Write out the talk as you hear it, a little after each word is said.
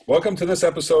Welcome to this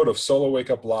episode of Solo Wake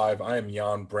Up Live. I am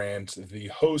Jan Brandt, the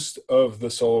host of the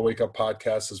Solo Wake Up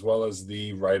podcast, as well as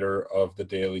the writer of the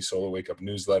daily Solo Wake Up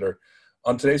newsletter.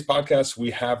 On today's podcast,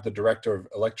 we have the Director of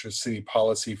Electricity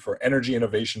Policy for Energy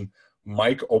Innovation,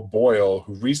 Mike O'Boyle,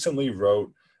 who recently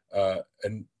wrote a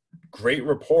great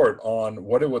report on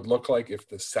what it would look like if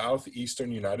the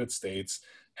southeastern United States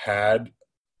had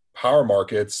power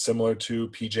markets similar to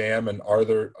PJM and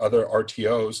other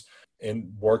RTOs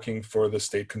in working for the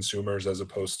state consumers as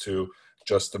opposed to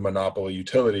just the monopoly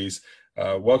utilities.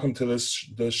 Welcome to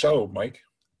the show, Mike.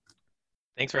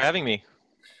 Thanks for having me.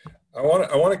 I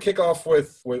want to kick off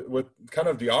with kind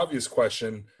of the obvious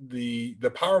question. The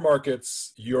power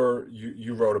markets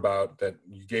you wrote about, that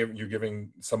you're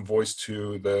giving some voice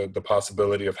to the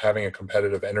possibility of having a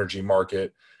competitive energy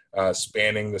market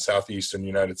spanning the southeastern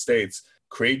United States,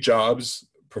 create jobs,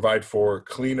 provide for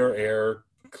cleaner air,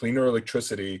 cleaner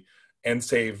electricity, and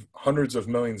save hundreds of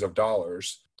millions of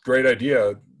dollars. Great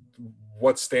idea.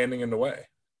 What's standing in the way?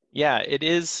 Yeah, it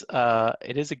is a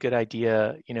good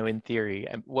idea, in theory.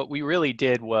 And what we really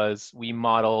did was we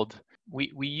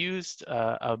used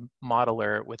a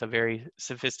modeler with a very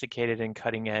sophisticated and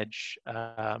cutting edge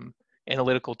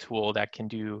analytical tool that can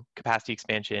do capacity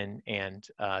expansion and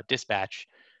dispatch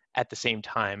at the same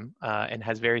time, and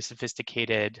has very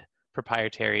sophisticated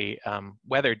proprietary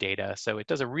weather data. So it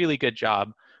does a really good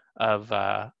job of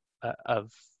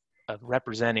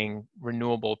representing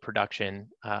renewable production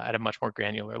at a much more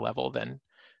granular level than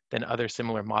other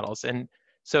similar models. And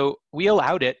so we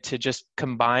allowed it to just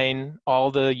combine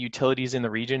all the utilities in the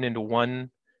region into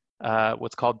one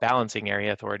what's called balancing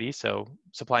area authority. So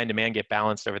supply and demand get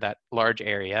balanced over that large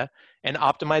area and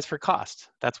optimize for cost.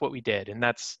 That's what we did, and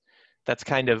that's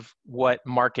kind of what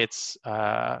markets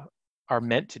are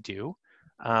meant to do.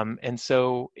 And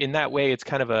so in that way, it's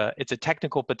kind of a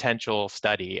technical potential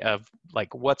study of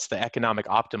like what's the economic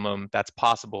optimum that's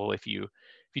possible if you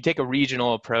take a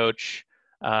regional approach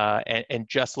and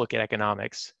just look at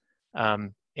economics.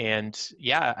 The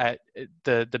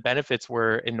benefits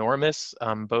were enormous,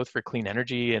 both for clean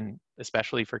energy and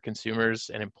especially for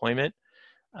consumers and employment.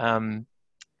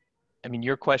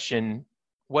 Your question,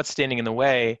 what's standing in the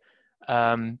way?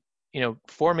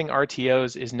 Forming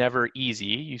RTOs is never easy.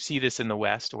 You see this in the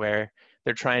West, where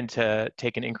they're trying to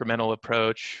take an incremental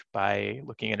approach by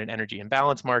looking at an energy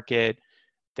imbalance market.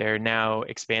 They're now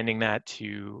expanding that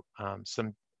to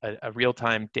a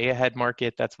real-time day-ahead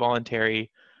market that's voluntary.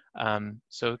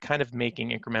 So kind of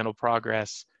making incremental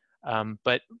progress.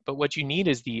 But what you need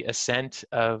is the assent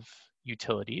of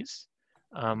utilities,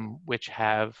 which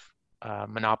have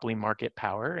monopoly market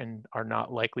power and are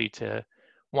not likely to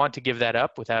want to give that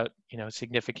up without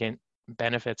significant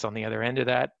benefits on the other end of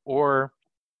that. Or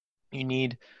you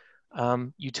need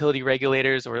utility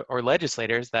regulators or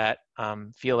legislators that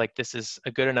feel like this is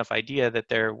a good enough idea that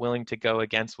they're willing to go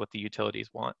against what the utilities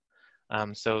want.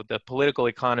 So the political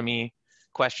economy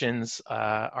questions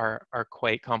are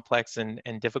quite complex and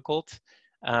difficult.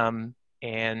 And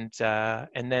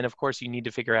then of course you need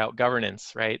to figure out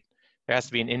governance, right? There has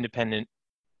to be an independent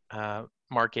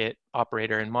market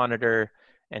operator and monitor,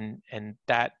 and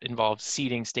that involves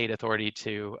ceding state authority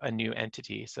to a new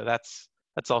entity. So that's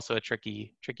also a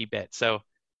tricky bit. So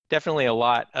definitely a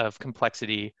lot of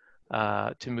complexity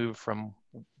to move from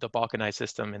the balkanized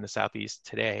system in the Southeast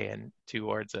today and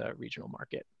towards a regional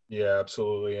market. Yeah,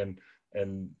 absolutely. And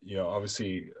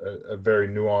obviously a very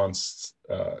nuanced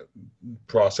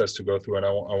process to go through. And I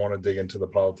want to dig into the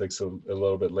politics a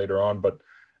little bit later on. But,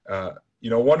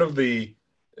 one of the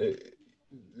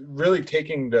really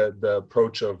taking the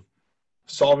approach of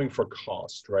solving for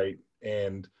cost, right?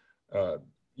 And,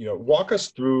 walk us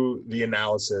through the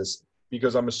analysis,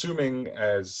 because I'm assuming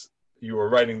as you were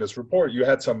writing this report, you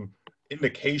had some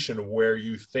indication of where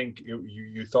you think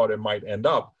you thought it might end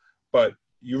up, but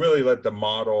you really let the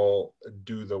model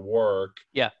do the work.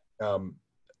 Yeah.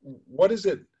 What is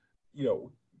it,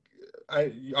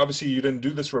 obviously you didn't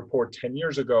do this report 10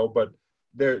 years ago, but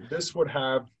this would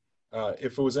have,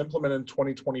 if it was implemented in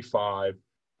 2025,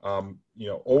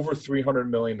 over $300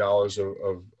 million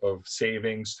of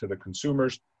savings to the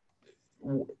consumers.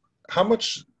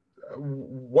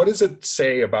 What does it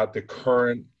say about the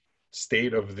current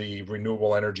state of the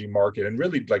renewable energy market and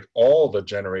really like all the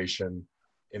generation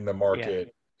in the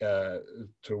market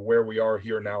to where we are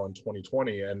here now in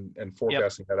 2020 and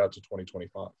forecasting that out to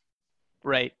 2025?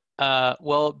 Right.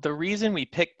 Well, the reason we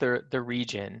picked the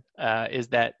region is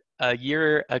that a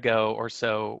year ago or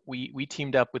so, we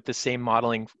teamed up with the same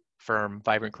modeling firm,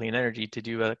 Vibrant Clean Energy, to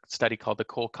do a study called the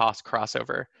coal cost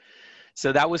crossover.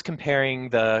 So that was comparing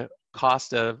the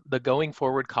the going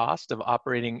forward cost of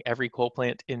operating every coal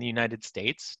plant in the United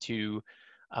States to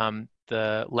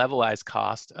the levelized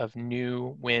cost of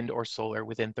new wind or solar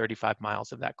within 35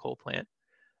 miles of that coal plant.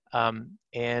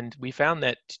 And we found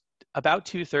that about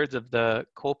 2/3 of the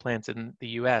coal plants in the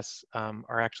US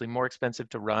are actually more expensive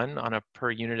to run on a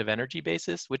per unit of energy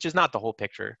basis, which is not the whole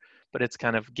picture, but it's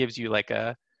kind of gives you like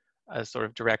a sort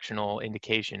of directional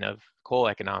indication of coal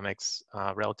economics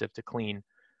relative to clean.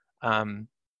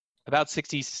 About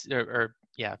 60 or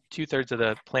yeah, 2/3 of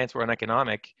the plants were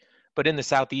uneconomic, but in the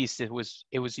Southeast, it was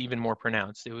even more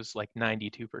pronounced. It was like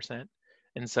 92%.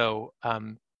 And so,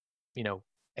 you know,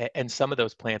 and some of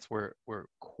those plants were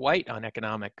quite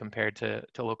uneconomic compared to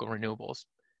local renewables.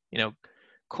 You know,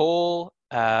 coal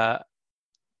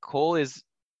is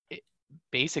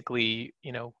basically,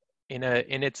 you know,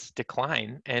 in its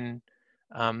decline, and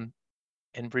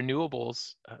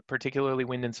renewables, particularly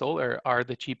wind and solar, are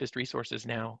the cheapest resources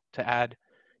now to add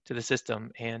to the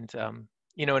system. And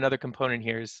you know, another component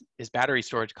here is battery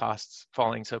storage costs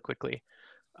falling so quickly.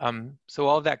 So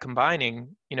all of that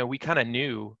combining, you know, we kind of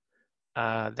knew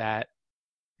that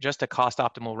just a cost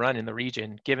optimal run in the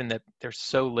region, given that there's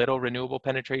so little renewable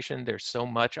penetration, there's so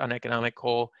much uneconomic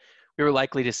coal, we were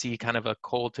likely to see kind of a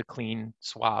coal to clean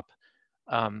swap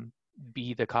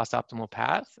be the cost optimal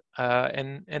path.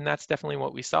 And that's definitely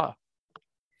what we saw.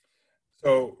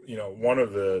 So, you know, one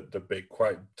of the big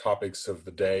topics of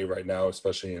the day right now,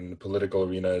 especially in the political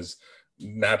arena, is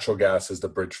natural gas as the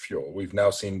bridge fuel. We've now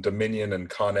seen Dominion and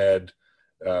Con Ed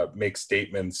make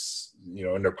statements, you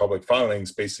know, in their public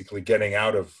filings, basically getting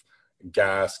out of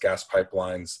gas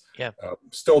pipelines. Yeah.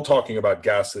 Still talking about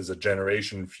gas as a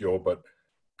generation fuel, but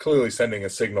clearly sending a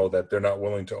signal that they're not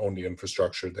willing to own the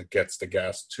infrastructure that gets the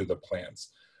gas to the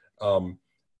plants.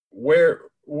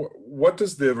 What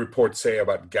does the report say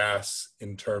about gas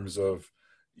in terms of,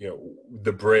 you know,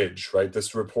 the bridge, right?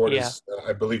 This report is,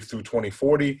 I believe, through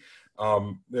 2040.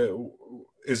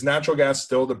 Is natural gas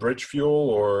still the bridge fuel,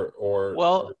 or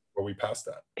are we past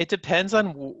that? It depends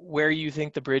on where you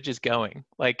think the bridge is going.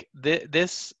 Like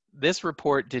this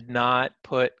report did not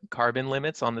put carbon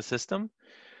limits on the system.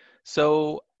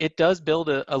 So it does build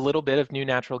a little bit of new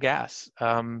natural gas,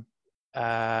 but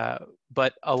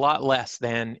a lot less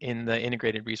than in the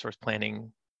integrated resource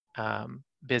planning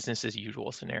business as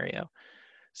usual scenario.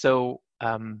 So,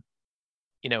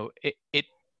 you know,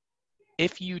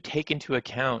 if you take into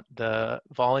account the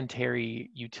voluntary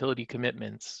utility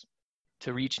commitments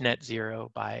to reach net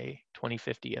zero by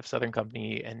 2050 of Southern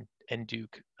Company and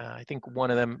Duke, I think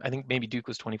one of them, I think maybe Duke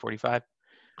was 2045.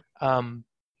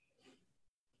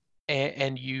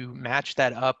 And you match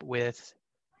that up with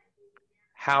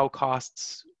how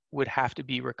costs would have to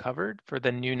be recovered for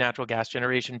the new natural gas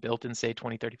generation built in, say,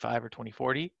 2035 or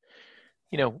 2040.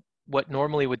 You know, what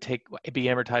normally would be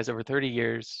amortized over 30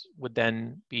 years would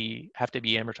then have to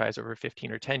be amortized over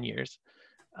 15 or 10 years.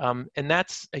 And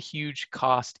that's a huge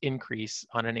cost increase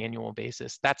on an annual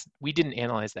basis. We didn't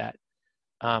analyze that.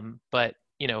 But,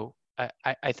 you know,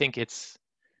 I think it's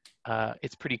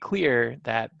pretty clear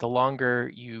that the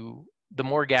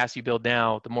more gas you build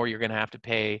now, the more you're going to have to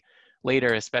pay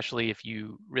later, especially if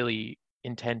you really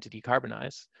intend to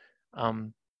decarbonize.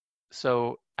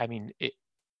 So, I mean,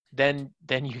 then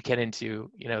you get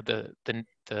into, you know, the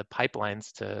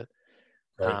pipelines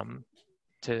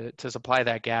to supply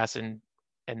that gas, and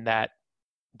that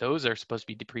those are supposed to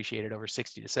be depreciated over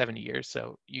 60 to 70 years.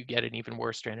 So you get an even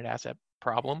worse stranded asset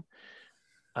problem.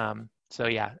 So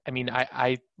yeah, I mean,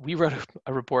 we wrote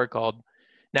a report called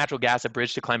 "Natural Gas: A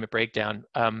Bridge to Climate Breakdown"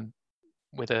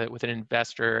 with an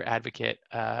investor advocate,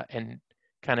 and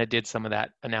kind of did some of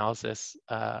that analysis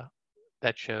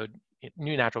that showed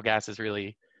new natural gas is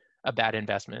really a bad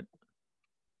investment.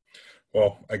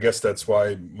 Well, I guess that's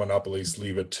why monopolies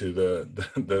leave it to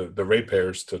the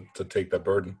ratepayers to take that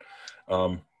burden.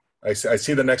 I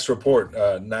see the next report,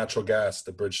 natural gas,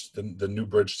 the new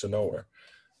bridge to nowhere.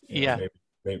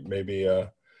 Maybe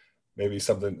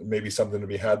something to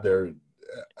be had there.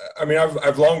 I mean,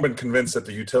 I've long been convinced that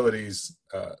the utilities,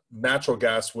 natural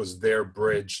gas was their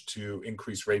bridge to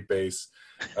increase rate base.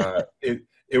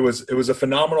 It was a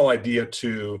phenomenal idea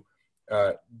to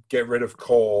get rid of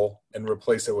coal and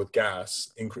replace it with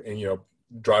gas, and, you know,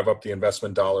 drive up the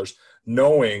investment dollars,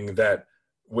 knowing that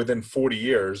within 40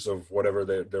 years of whatever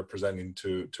they're presenting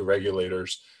to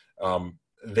regulators,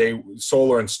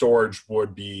 solar and storage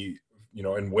would be, you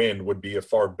know, and wind would be a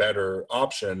far better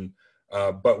option.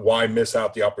 But why miss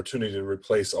out the opportunity to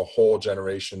replace a whole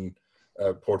generation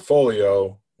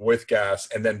portfolio with gas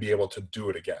and then be able to do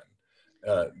it again?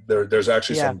 There's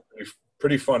actually some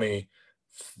pretty funny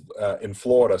in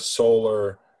Florida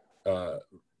solar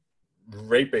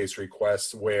rate base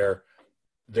requests where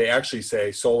they actually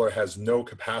say solar has no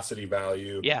capacity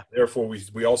value. Yeah. Therefore,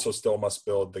 we also still must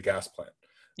build the gas plant.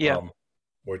 Yeah.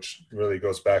 Which really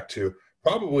goes back to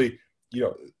probably,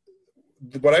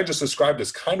 what I just described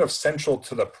is kind of central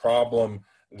to the problem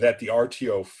that the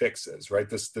RTO fixes, right?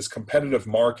 This competitive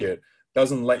market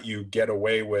doesn't let you get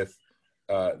away with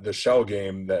the shell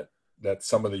game that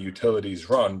some of the utilities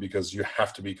run, because you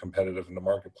have to be competitive in the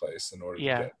marketplace in order to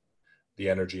get the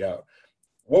energy out.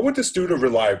 What would this do to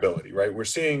reliability, right? We're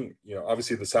seeing,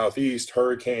 obviously the Southeast,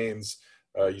 hurricanes,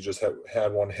 you just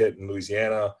had one hit in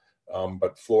Louisiana,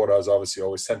 but Florida is obviously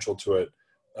always central to it.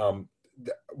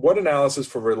 What analysis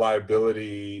for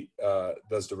reliability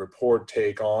does the report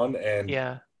take on? And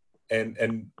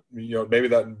maybe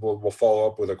that we'll follow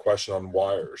up with a question on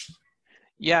wires.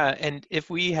 Yeah, and if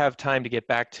we have time to get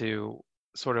back to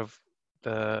sort of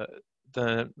the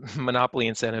monopoly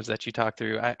incentives that you talked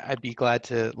through, I'd be glad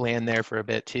to land there for a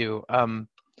bit too. So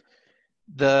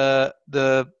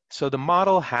the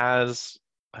model has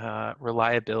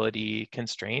reliability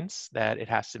constraints that it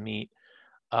has to meet.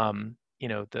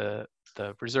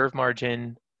 The reserve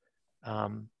margin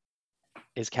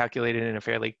is calculated in a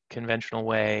fairly conventional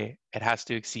way. It has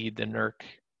to exceed the NERC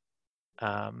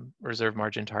reserve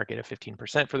margin target of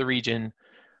 15% for the region.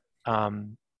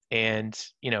 And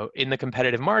in the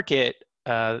competitive market,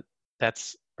 I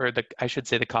should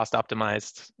say the cost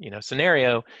optimized,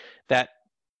 scenario, that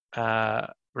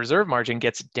reserve margin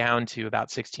gets down to about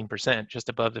 16%, just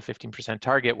above the 15%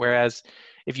 target. Whereas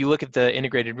if you look at the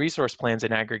integrated resource plans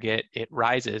in aggregate, it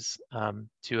rises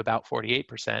to about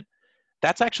 48%.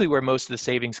 That's actually where most of the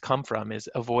savings come from, is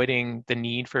avoiding the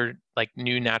need for like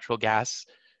new natural gas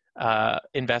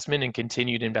investment and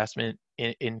continued investment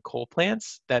in coal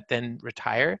plants that then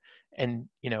retire. And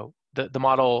the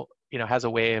model has a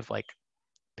way of like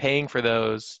paying for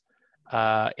those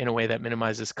in a way that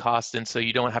minimizes cost, and so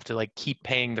you don't have to like keep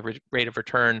paying the rate of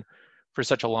return for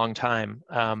such a long time.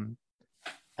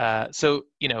 So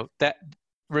that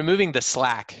removing the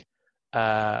slack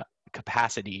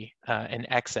capacity and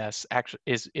excess actually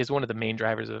is one of the main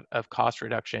drivers of cost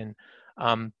reduction.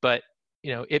 But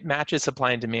it matches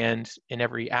supply and demand in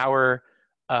every hour.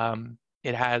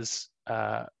 It has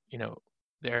there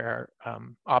are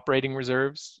operating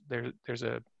reserves. There's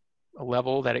a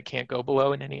level that it can't go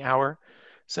below in any hour.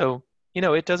 So,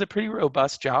 it does a pretty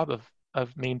robust job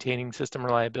of maintaining system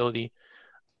reliability.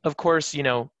 Of course,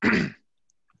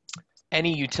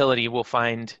 any utility will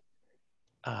find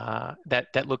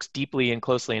that looks deeply and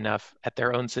closely enough at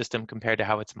their own system compared to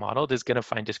how it's modeled is going to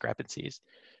find discrepancies.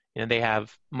 They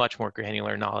have much more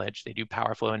granular knowledge. They do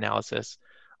power flow analysis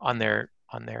on their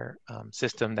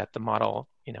system that the model,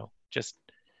 just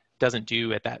doesn't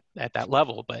do at that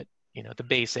level. But the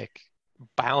basic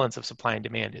balance of supply and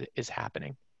demand is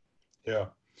happening. Yeah,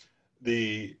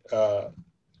 you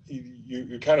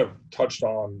kind of touched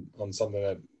on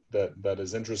something that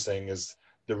is interesting, is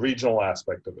the regional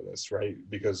aspect of this, right?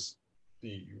 Because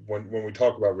when we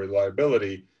talk about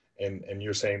reliability, and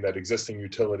you're saying that existing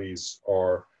utilities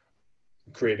are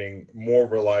creating more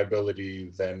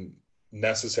reliability than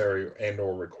necessary and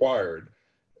or required,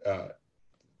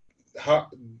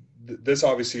 this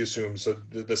obviously assumes, so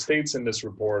the states in this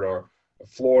report are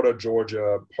Florida,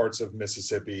 Georgia, parts of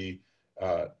Mississippi,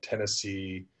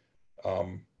 Tennessee,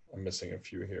 I'm missing a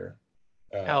few here,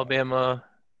 Alabama,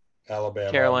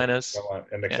 Carolinas,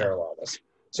 and the Carolinas.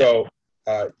 So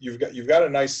you've got a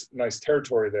nice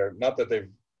territory there. Not that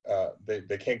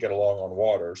they can't get along on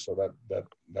water, so that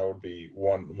would be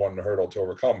one hurdle to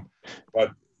overcome.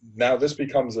 But now this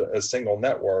becomes a single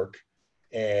network,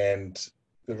 and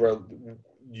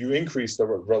you increase the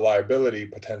reliability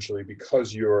potentially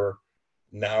because you're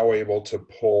now able to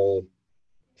pull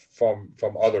from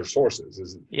other sources.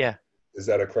 Is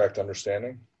that a correct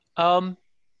understanding?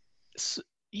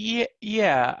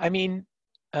 Yeah. I mean,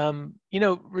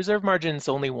 reserve margin is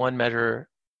only one measure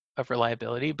of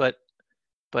reliability, but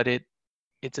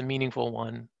it's a meaningful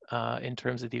one in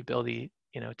terms of the ability,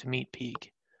 to meet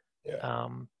peak. Yeah.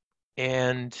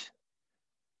 And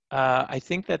I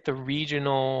think that the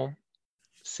regional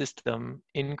system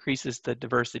increases the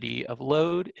diversity of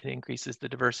load, it increases the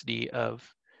diversity of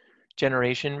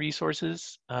generation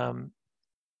resources,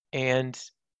 and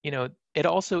it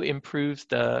also improves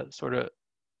the sort of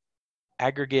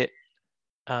aggregate,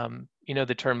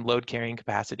 the term load carrying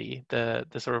capacity, the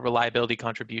sort of reliability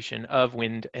contribution of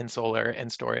wind and solar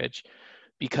and storage,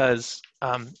 because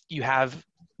you have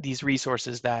these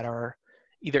resources that are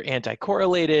either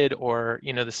anti-correlated or,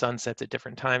 the sun sets at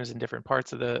different times in different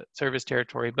parts of the service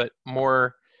territory, but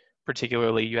more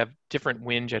particularly, you have different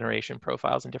wind generation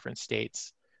profiles in different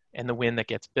states. and the wind that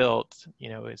gets built,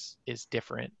 is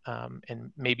different,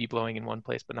 and maybe blowing in one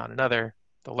place but not another.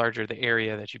 The larger the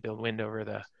area that you build wind over,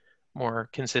 the more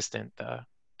consistent the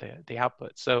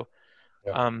output. So,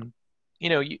 Yeah.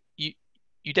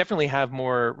 you definitely have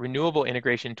more renewable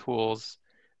integration tools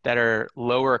that are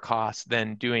lower cost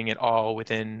than doing it all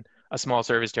within a small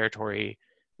service territory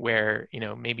where,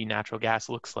 maybe natural gas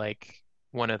looks like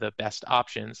one of the best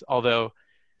options. Although,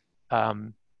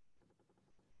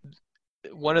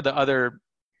 one of the other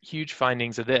huge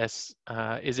findings of this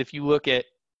is if you look at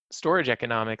storage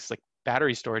economics, like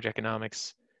battery storage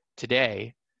economics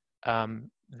today,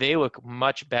 they look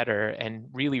much better and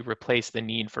really replace the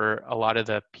need for a lot of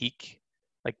the peak,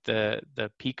 like the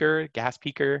peaker, gas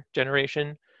peaker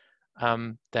generation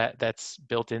that's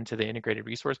built into the integrated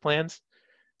resource plans.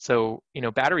 So,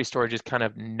 battery storage is kind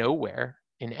of nowhere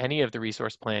in any of the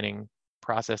resource planning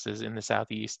processes in the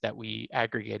Southeast that we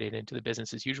aggregated into the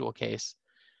business as usual case.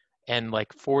 And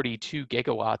like 42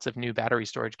 gigawatts of new battery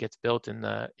storage gets built in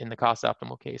the cost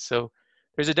optimal case. So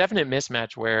there's a definite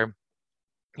mismatch where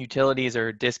utilities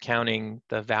are discounting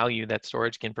the value that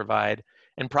storage can provide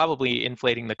and probably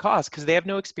inflating the cost because they have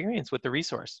no experience with the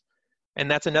resource. And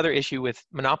that's another issue with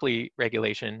monopoly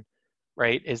regulation,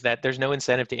 right? Is that there's no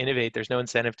incentive to innovate. There's no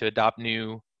incentive to adopt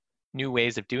new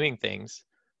ways of doing things,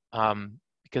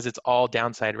 because it's all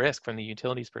downside risk from the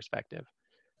utilities perspective.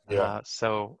 Yeah.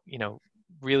 So,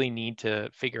 really need to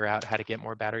figure out how to get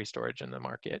more battery storage in the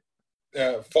market.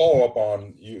 Follow up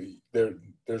on you.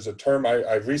 There's a term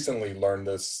I recently learned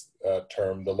this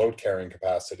term, the load carrying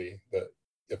capacity, the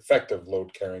effective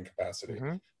load carrying capacity.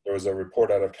 Mm-hmm. There was a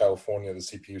report out of California, the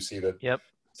CPUC, that Yep.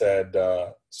 said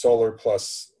solar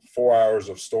plus 4 hours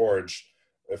of storage,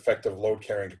 effective load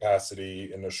carrying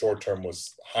capacity in the short term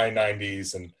was high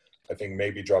 90s, and I think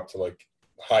maybe dropped to like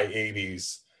high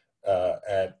 80s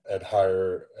at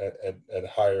higher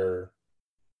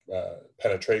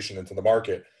penetration into the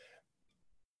market.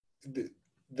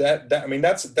 I mean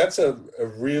that's a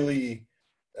really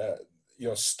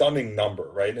stunning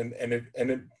number, right?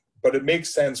 But it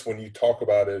makes sense when you talk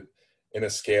about it in a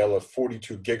scale of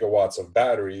 42 gigawatts of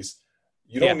batteries.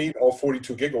 You don't need all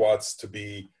 42 gigawatts to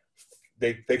be.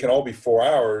 They can all be 4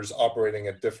 hours operating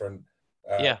at different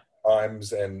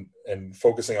times and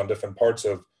focusing on different parts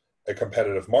of a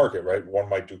competitive market, right? One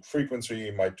might do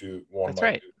frequency, do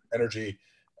energy.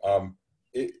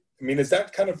 Is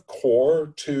that kind of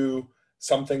core to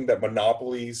something that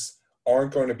monopolies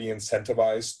aren't going to be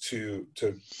incentivized to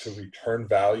return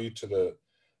value to the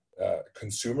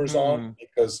consumers on,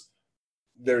 because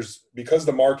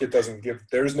the market doesn't give,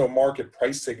 there's no market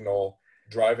price signal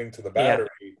driving to the battery.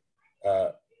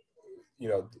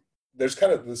 There's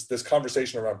kind of this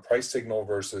conversation around price signal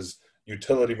versus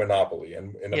utility monopoly,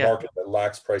 and in a market that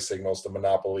lacks price signals, the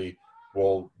monopoly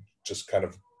will just kind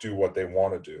of do what they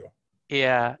want to do.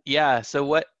 So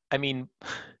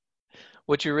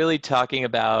what you're really talking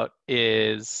about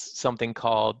is something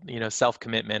called,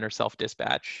 self-commitment or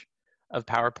self-dispatch of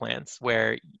power plants,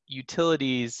 where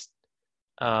utilities,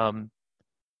 I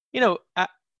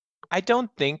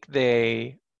don't think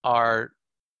they are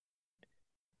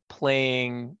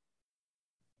playing,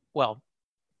 well,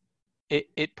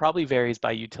 it probably varies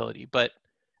by utility, but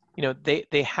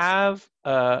they have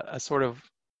a sort of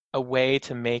a way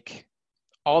to make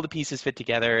all the pieces fit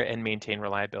together and maintain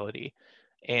reliability.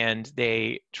 And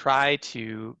they try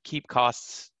to keep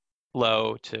costs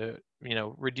low to,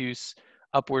 reduce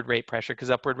upward rate pressure, because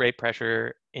upward rate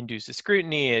pressure induces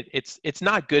scrutiny. It's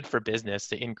not good for business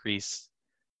to increase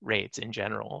rates in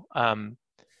general.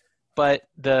 But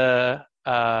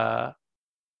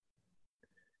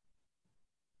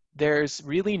there's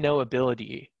really no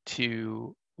ability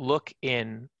to look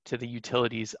into the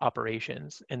utilities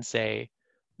operations and say,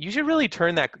 you should really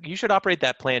you should operate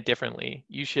that plant differently.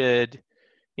 You should,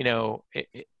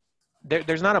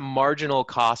 there's not a marginal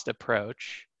cost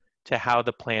approach to how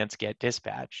the plants get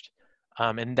dispatched.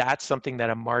 And that's something that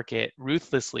a market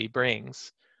ruthlessly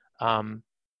brings. Now,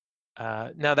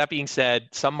 that being said,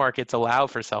 some markets allow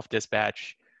for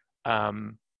self-dispatch,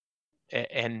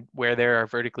 and where there are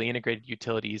vertically integrated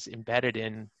utilities embedded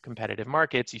in competitive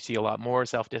markets, you see a lot more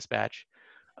self-dispatch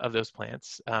of those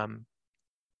plants.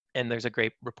 And there's a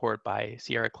great report by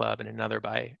Sierra Club and another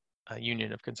by a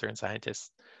Union of Concerned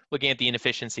Scientists looking at the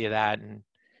inefficiency of that, and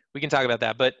we can talk about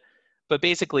that. But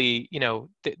basically,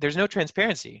 there's no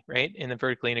transparency, right, in the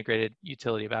vertically integrated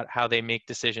utility about how they make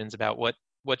decisions about what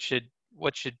should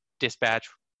dispatch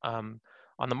on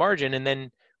the margin, and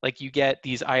then like you get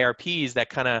these IRPs that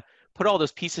kind of put all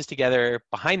those pieces together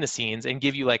behind the scenes and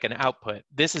give you like an output.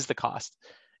 This is the cost,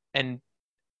 and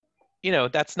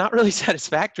that's not really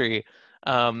satisfactory.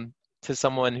 to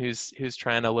someone who's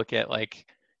trying to look at like,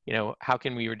 how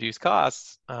can we reduce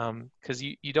costs? Because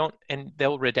you don't, and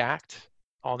they'll redact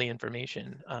all the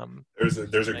information. There's a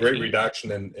you might great need.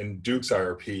 redaction in Duke's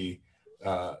IRP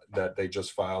that they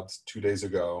just filed 2 days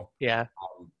ago Yeah,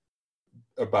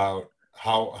 about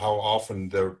how often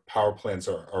their power plants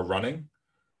are running.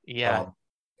 yeah. Um,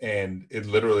 and it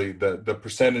literally, the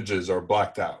percentages are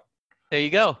blacked out. There you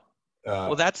go.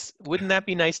 Uh, Well, wouldn't that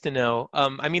be nice to know?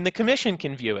 I mean, the commission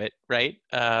can view it, right?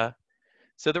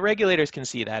 So the regulators can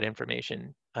see that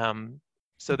information.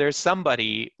 So there's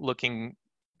somebody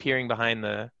peering behind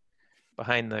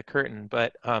the curtain.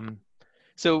 But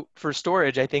so for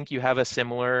storage, I think you have a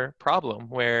similar problem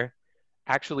where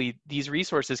actually these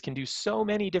resources can do so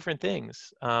many different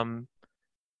things.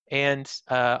 And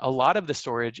a lot of the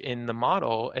storage in the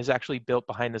model is actually built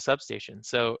behind the substation.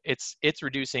 So it's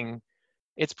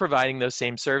providing those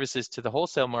same services to the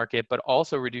wholesale market, but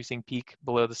also reducing peak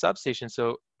below the substation.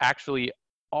 So actually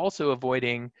also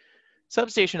avoiding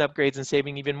substation upgrades and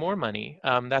saving even more money.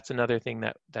 That's another thing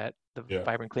that the yeah,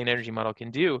 Vibrant Clean Energy model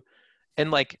can do.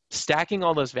 And like stacking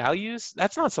all those values,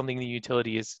 that's not something the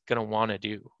utility is going to want to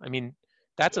do. I mean,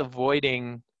 that's yeah,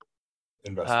 avoiding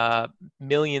investment.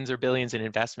 millions or billions in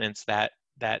investments that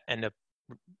end up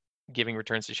giving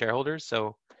returns to shareholders.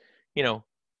 So, you know,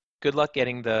 good luck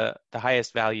getting the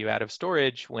highest value out of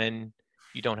storage when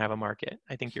you don't have a market.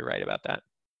 I think you're right about that.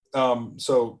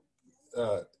 So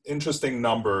interesting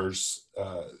numbers,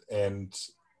 and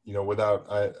without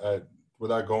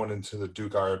without going into the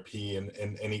Duke IRP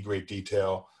in any great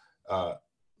detail, uh,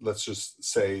 let's just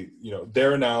say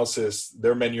their analysis,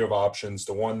 their menu of options,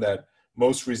 the one that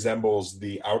most resembles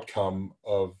the outcome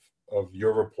of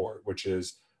your report, which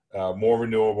is more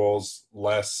renewables,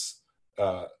 less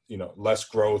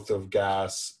growth of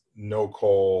gas, no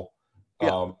coal,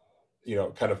 Yeah,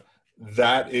 kind of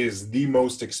that is the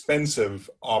most expensive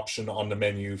option on the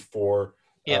menu for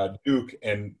yeah, Duke,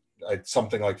 and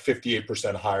something like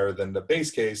 58% higher than the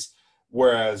base case.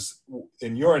 Whereas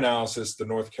in your analysis, the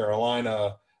North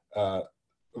Carolina uh,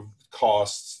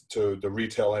 costs to the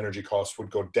retail energy costs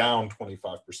would go down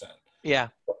 25%. yeah.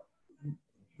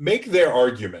 Make their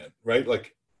argument, right?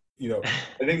 Like,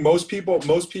 I think most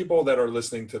people that are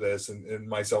listening to this, and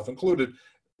myself included,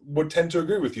 would tend to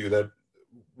agree with you that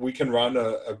we can run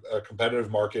a competitive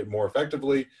market more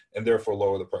effectively and therefore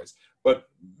lower the price. But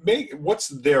what's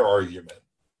their argument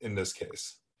in this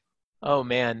case? Oh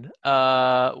man,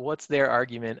 what's their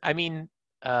argument? I mean,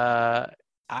 And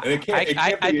it can't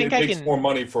I be think it I makes can. more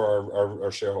money for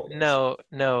our shareholders.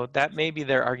 No, that may be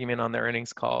their argument on their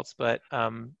earnings calls, but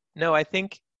no, I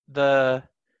think the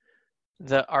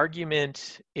the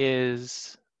argument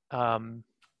is um,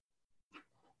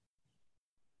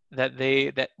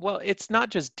 that well, it's not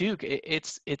just Duke.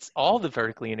 It's all the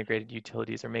vertically integrated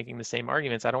utilities are making the same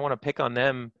arguments. I don't want to pick on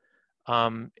them.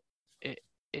 Um, it,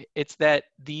 it's that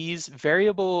these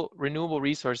variable renewable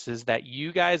resources that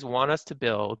you guys want us to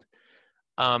build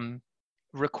um,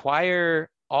 require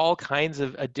all kinds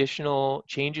of additional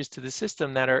changes to the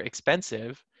system that are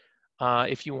expensive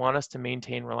if you want us to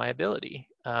maintain reliability.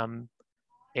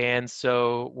 And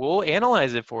so we'll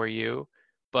analyze it for you,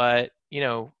 but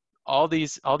all the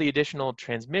additional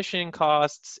transmission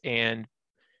costs and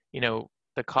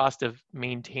the cost of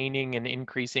maintaining and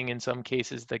increasing in some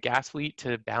cases the gas fleet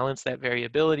to balance that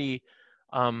variability,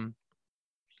 um,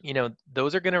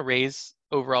 those are going to raise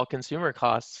overall consumer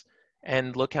costs.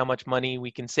 And look how much money we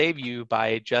can save you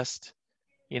by just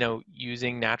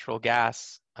using natural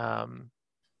gas.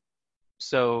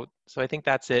 So I think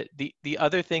that's it. The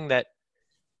other thing that,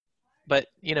 but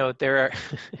there are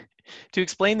to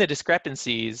explain the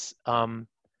discrepancies.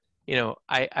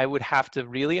 I would have to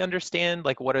really understand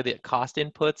like what are the cost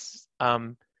inputs.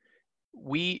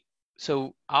 We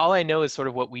so all I know is sort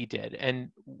of what we did,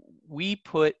 and we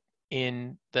put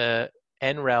in the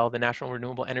NREL, the National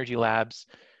Renewable Energy Labs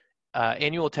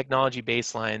annual technology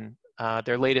baseline,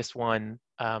 their latest one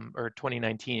or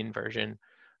 2019 version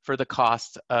for the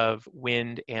cost of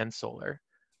wind and solar.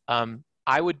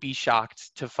 I would be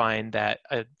shocked to find that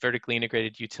a vertically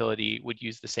integrated utility would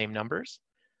use the same numbers.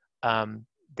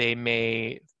 They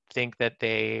may think that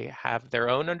they have their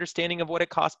own understanding of what it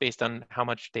costs based on how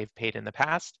much they've paid in the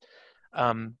past.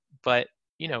 But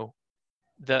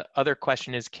the other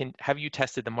question is, have you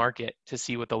tested the market to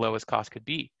see what the lowest cost could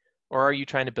be, or are you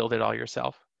trying to build it all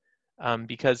yourself?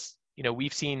 Because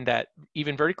we've seen that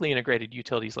even vertically integrated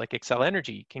utilities like Xcel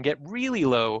Energy can get really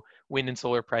low wind and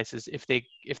solar prices if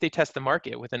they test the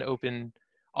market with an open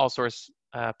all source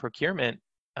procurement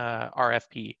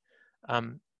RFP.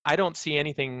 I don't see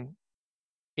anything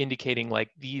indicating like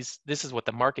this is what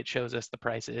the market shows us the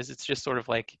price is. It's just sort of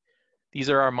like these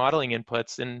are our modeling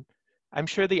inputs, and I'm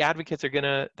sure the advocates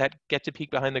that get to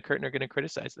peek behind the curtain are going to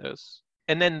criticize those.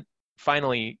 And then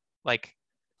finally, like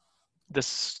the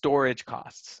storage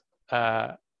costs,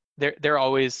 they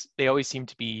always seem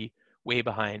to be way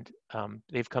behind.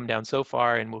 They've come down so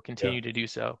far and will continue to do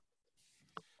so.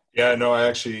 Yeah, no, I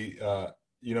actually,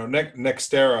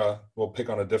 Nextera, we'll pick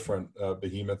on a different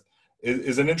behemoth,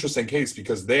 is an interesting case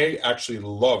because they actually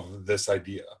love this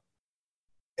idea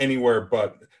anywhere,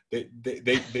 but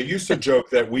they used to joke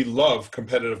that we love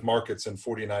competitive markets in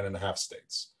 49 and a half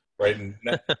states, right? And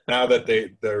now that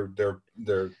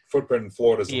their footprint in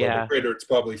Florida is a little bit greater, it's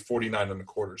probably 49 and a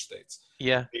quarter states.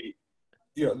 Yeah.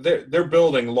 They're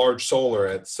building large solar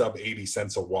at sub 80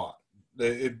 cents a watt.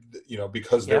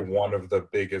 Because they're one of the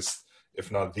biggest,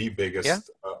 if not the biggest,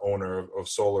 owner of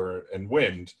solar and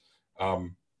wind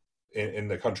in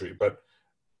the country. But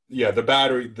yeah, the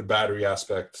battery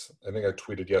aspect. I think I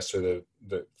tweeted yesterday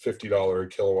that $50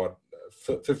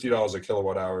 a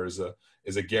kilowatt hour is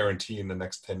a guarantee in the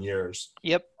next 10 years.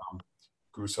 Yep.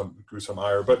 Gruesome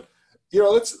ire. But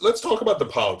let's talk about the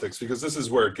politics, because this is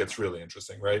where it gets really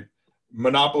interesting, right?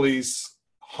 Monopolies,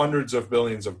 hundreds of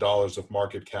billions of dollars of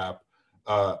market cap.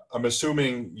 I'm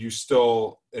assuming you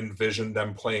still envision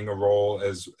them playing a role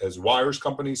as wires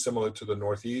companies, similar to the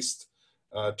Northeast,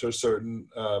 to a certain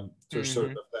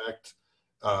effect.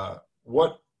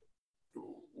 What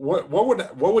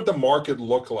would the market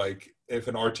look like if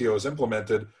an RTO is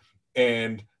implemented,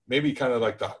 and maybe kind of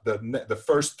like the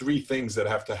first three things that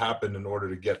have to happen in order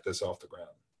to get this off the ground?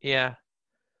 Yeah.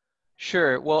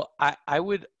 Sure. Well, I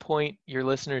would point your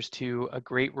listeners to a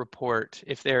great report,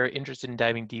 if they're interested in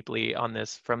diving deeply on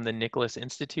this, from the Nicholas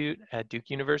Institute at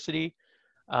Duke University,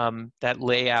 that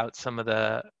lay out some of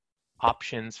the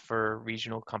options for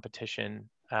regional competition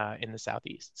in the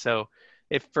Southeast. So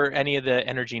if for any of the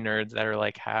energy nerds that are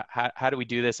like, how do we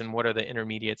do this and what are the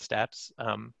intermediate steps?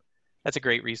 That's a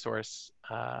great resource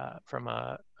from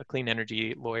a clean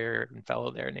energy lawyer and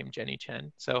fellow there named Jenny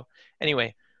Chen. So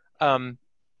anyway,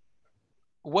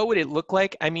 what would it look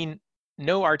like? I mean,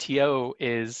 no RTO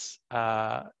is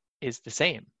the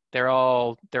same. They're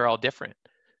all different.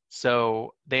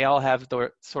 So they all have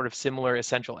the sort of similar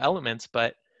essential elements,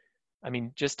 but I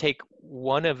mean, just take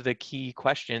one of the key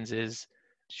questions is,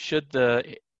 should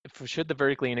the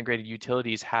vertically integrated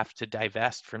utilities have to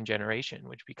divest from generation,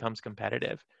 which becomes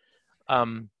competitive?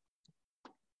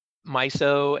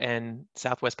 MISO and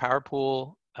Southwest Power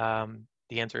Pool,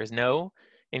 the answer is no.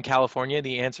 In California,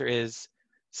 the answer is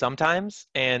sometimes,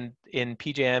 and in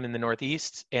PJM in the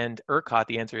Northeast and ERCOT,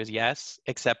 the answer is yes,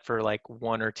 except for like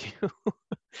one or two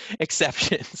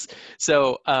exceptions.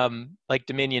 So like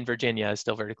Dominion, Virginia is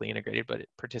still vertically integrated, but it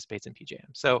participates in PJM.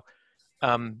 So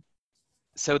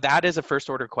so that is a first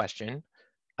order question.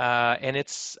 And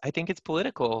I think it's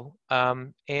political.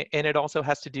 And it also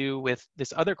has to do with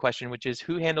this other question, which is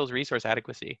who handles resource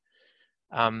adequacy?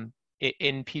 In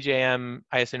PJM,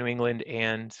 ISO New England,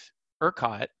 and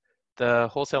ERCOT, the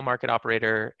wholesale market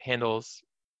operator handles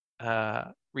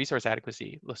resource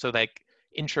adequacy. So like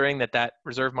ensuring that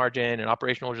reserve margin and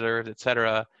operational reserves, et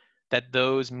cetera, that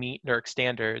those meet NERC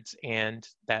standards and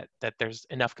that there's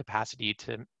enough capacity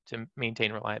to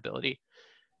maintain reliability.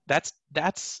 That's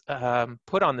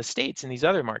put on the states in these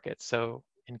other markets. So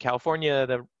in California,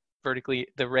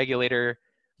 the regulator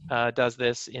does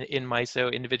this. In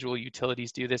MISO, individual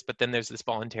utilities do this, but then there's this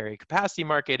voluntary capacity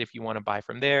market if you want to buy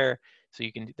from there. So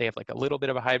they have like a little bit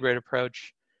of a hybrid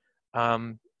approach.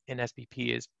 And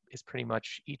SPP is pretty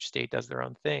much each state does their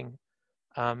own thing.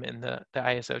 And the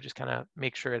ISO just kind of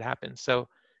makes sure it happens. So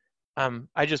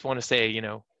I just want to say,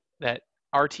 that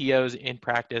RTOs in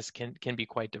practice can be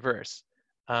quite diverse.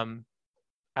 I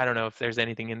don't know if there's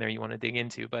anything in there you want to dig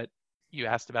into, but you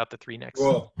asked about the three next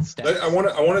steps. I want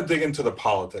to dig into the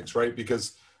politics, right?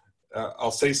 Because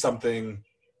I'll say something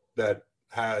that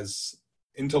has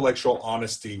intellectual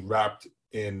honesty wrapped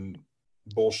in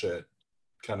bullshit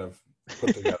kind of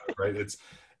put together, right? It's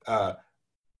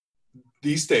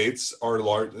these states are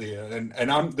largely,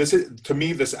 to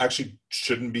me, this actually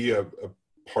shouldn't be a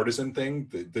partisan thing.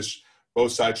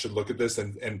 Both sides should look at this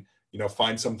and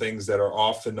find some things that are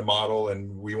off in the model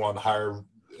and we want higher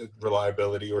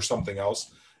reliability or something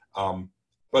else.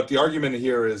 But the argument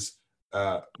here is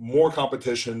more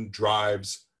competition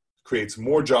creates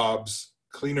more jobs,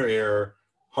 cleaner air,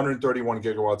 131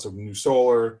 gigawatts of new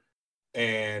solar,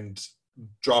 and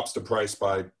drops the price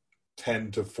by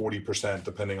 10 to 40%,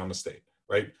 depending on the state,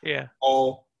 right? Yeah.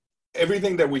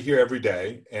 Everything that we hear every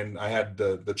day, and I had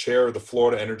the chair of the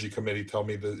Florida Energy Committee tell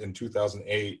me that in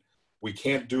 2008, we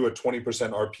can't do a 20%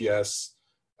 RPS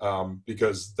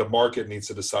because the market needs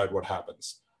to decide what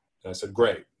happens. And I said,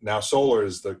 great. Now solar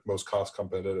is the most cost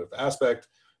competitive aspect,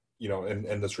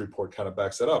 and this report kind of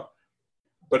backs that up.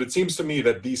 But it seems to me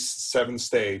that these 7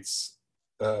 states,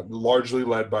 largely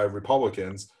led by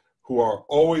Republicans, who are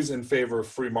always in favor of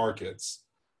free markets,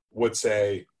 would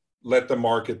say, let the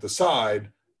market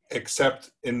decide, except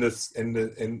in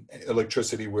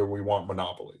electricity where we want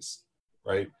monopolies,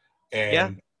 right?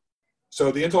 And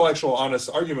so the intellectual honest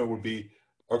argument would be,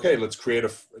 okay, let's create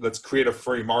a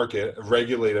free market, a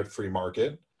regulated free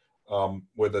market,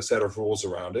 with a set of rules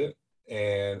around it,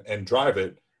 and drive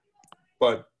it.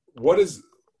 But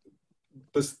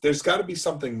there's got to be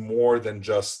something more than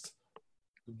just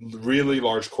really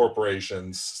large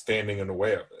corporations standing in the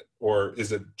way of it, or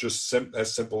is it just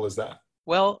as simple as that?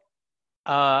 Well,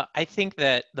 I think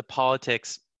that the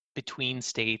politics between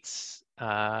states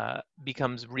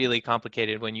becomes really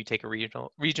complicated when you take a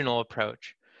regional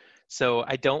approach. So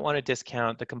I don't want to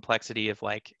discount the complexity of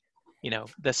the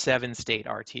 7-state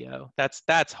RTO.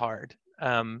 That's hard,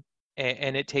 and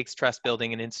it takes trust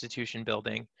building and institution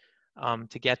building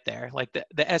to get there. Like the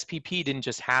SPP didn't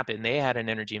just happen. They had an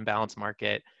energy imbalance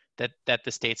market that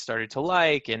the states started to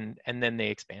like, and then they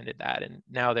expanded that, and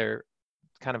now they're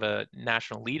kind of a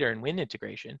national leader in wind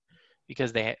integration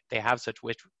because they have such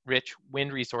rich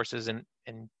wind resources, and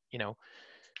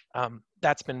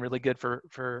that's been really good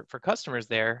for customers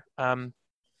there.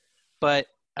 But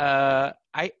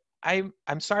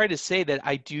I'm sorry to say that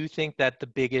I do think that the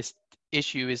biggest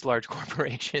issue is large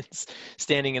corporations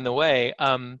standing in the way.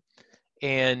 I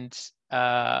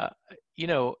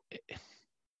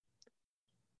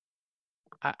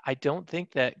don't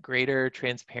think that greater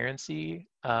transparency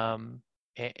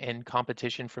and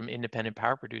competition from independent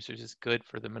power producers is good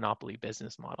for the monopoly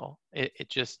business model. It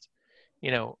just,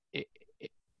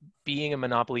 being a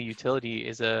monopoly utility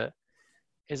is a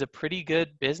pretty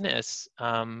good business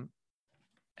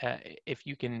if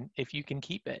you can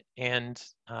keep it. And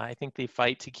I think they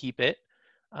fight to keep it.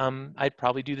 I'd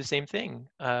probably do the same thing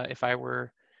if I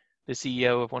were the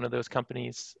CEO of one of those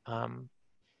companies.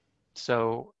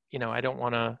 So I don't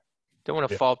want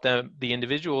to fault the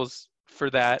individuals for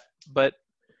that, but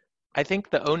I think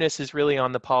the onus is really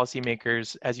on the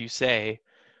policymakers, as you say,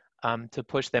 to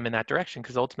push them in that direction,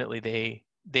 because ultimately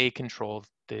they control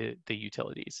the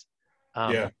utilities.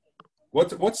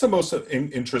 What's the most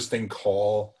interesting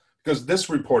call? Because this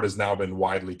report has now been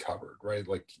widely covered, right?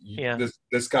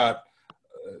 This got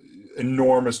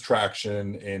enormous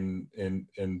traction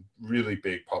in really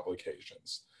big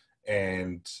publications,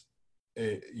 and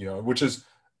which is,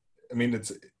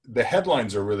 it's the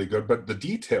headlines are really good, but the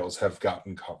details have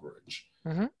gotten coverage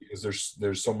because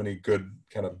there's so many good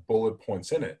kind of bullet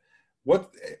points in it.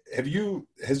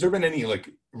 Has there been any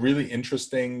really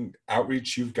interesting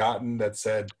outreach you've gotten that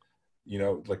said,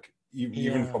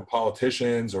 even from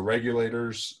politicians or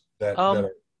regulators that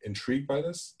are intrigued by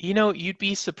this? You'd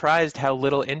be surprised how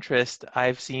little interest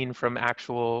I've seen from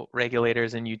actual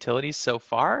regulators and utilities so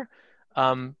far.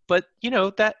 But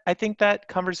that I think that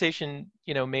conversation,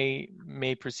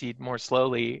 may proceed more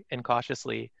slowly and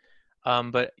cautiously.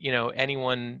 But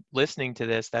anyone listening to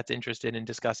this that's interested in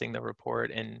discussing the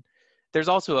report, and there's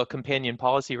also a companion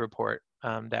policy report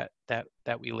that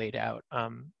we laid out.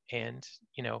 And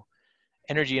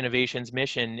Energy Innovation's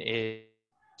mission is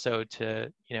so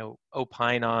to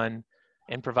opine on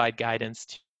and provide guidance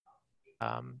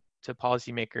to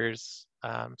policymakers,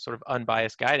 sort of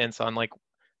unbiased guidance on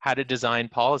how to design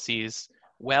policies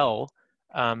well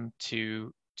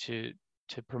to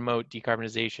promote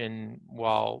decarbonization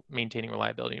while maintaining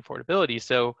reliability and affordability.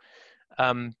 So,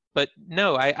 but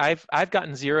no, I've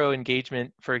gotten zero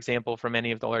engagement, for example, from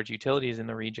any of the large utilities in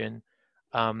the region.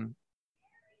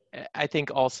 I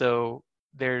think also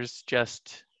there's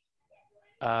just,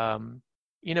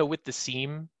 with the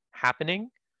seam happening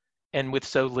and with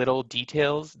so little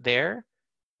details there,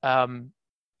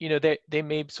 they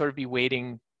may sort of be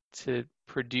waiting to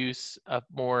produce a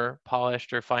more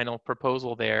polished or final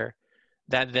proposal there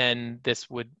that then this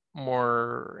would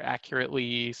more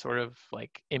accurately sort of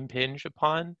impinge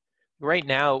upon. Right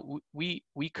now, we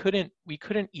couldn't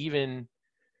even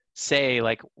say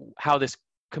how this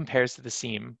compares to the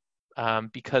seam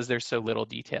because there's so little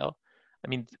detail.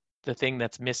 The thing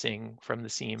that's missing from the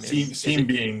seam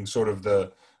being sort of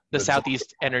the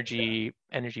Southeast energy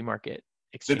market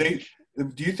exchange.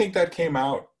 Do you think that came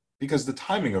out because the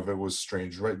timing of it was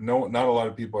strange, right? No, not a lot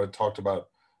of people had talked about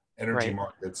energy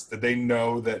markets. Did they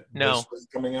know that this was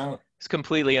coming out? It's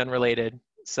completely unrelated.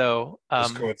 So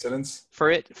just coincidence?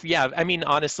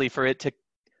 Honestly, for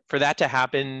that to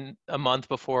happen a month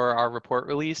before our report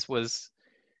release was,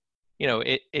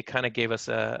 it kind of gave us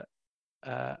a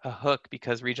hook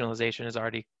because regionalization is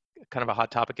already kind of a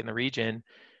hot topic in the region.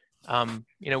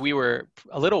 We were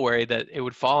a little worried that it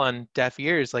would fall on deaf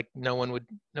ears, like no one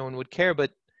would care.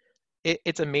 But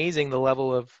it's amazing the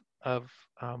level of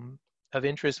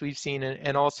interest we've seen,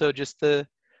 and also just the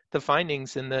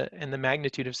findings and the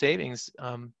magnitude of savings.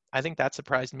 I think that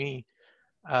surprised me.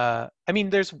 I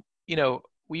mean,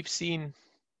 we've seen,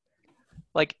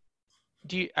 like,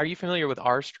 are you familiar with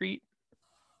R Street?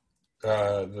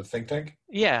 The think tank?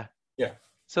 Yeah. Yeah.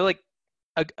 So like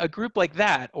a group like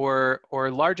that, or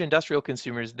large industrial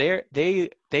consumers, they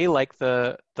like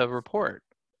the report.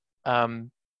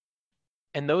 And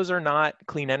those are not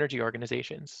clean energy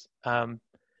organizations. So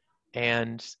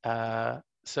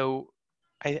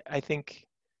I think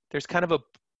there's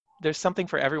there's something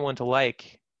for everyone to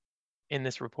like in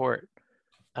this report.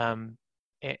 And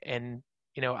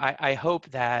I hope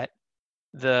that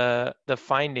the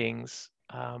findings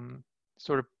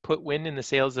sort of put wind in the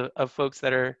sails of folks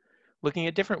that are looking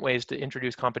at different ways to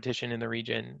introduce competition in the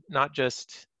region, not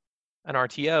just an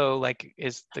RTO like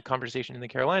is the conversation in the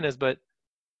Carolinas, but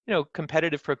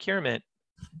competitive procurement,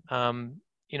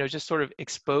 just sort of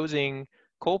exposing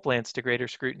coal plants to greater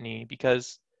scrutiny,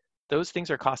 because those things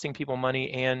are costing people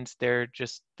money, and they're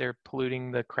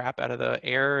polluting the crap out of the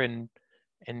air and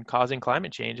causing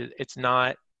climate change. It's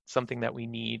not something that we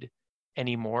need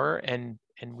anymore, and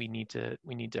we need to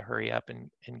hurry up and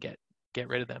get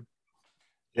rid of them.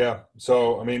 Yeah.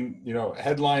 So, I mean,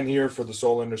 headline here for the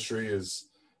solar industry is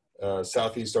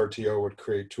Southeast RTO would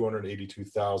create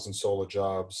 282,000 solar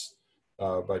jobs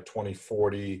by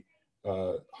 2040,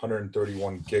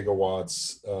 131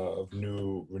 gigawatts of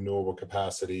new renewable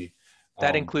capacity.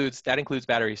 That includes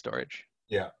battery storage.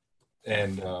 Yeah.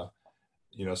 And,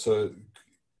 so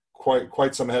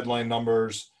quite some headline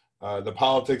numbers. The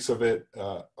politics of it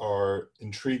are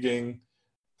intriguing.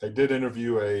 I did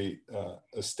interview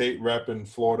a state rep in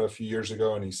Florida a few years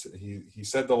ago, and he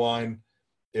said the line,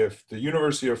 if the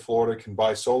University of Florida can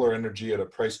buy solar energy at a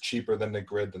price cheaper than the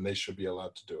grid, then they should be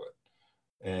allowed to do it.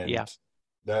 And yeah.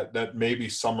 that maybe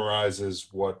summarizes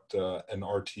what an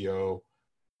RTO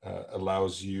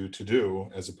allows you to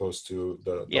do, as opposed to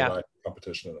the lack of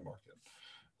competition in the market.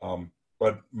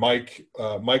 But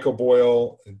Michael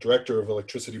Boyle, Director of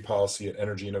Electricity Policy at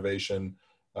Energy Innovation,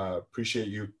 appreciate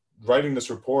you writing this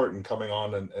report and coming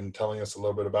on and telling us a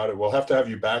little bit about it. We'll have to have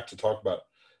you back to talk about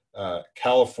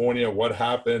California, what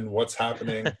happened, what's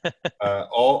happening,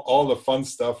 all the fun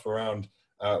stuff around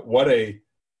what a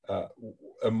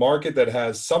market that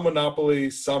has some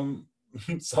monopoly, some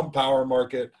power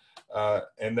market,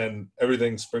 and then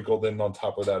everything sprinkled in on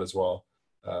top of that as well.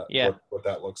 What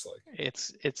that looks like.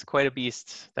 It's quite a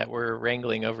beast that we're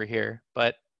wrangling over here.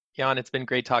 But Jan, it's been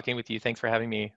great talking with you. Thanks for having me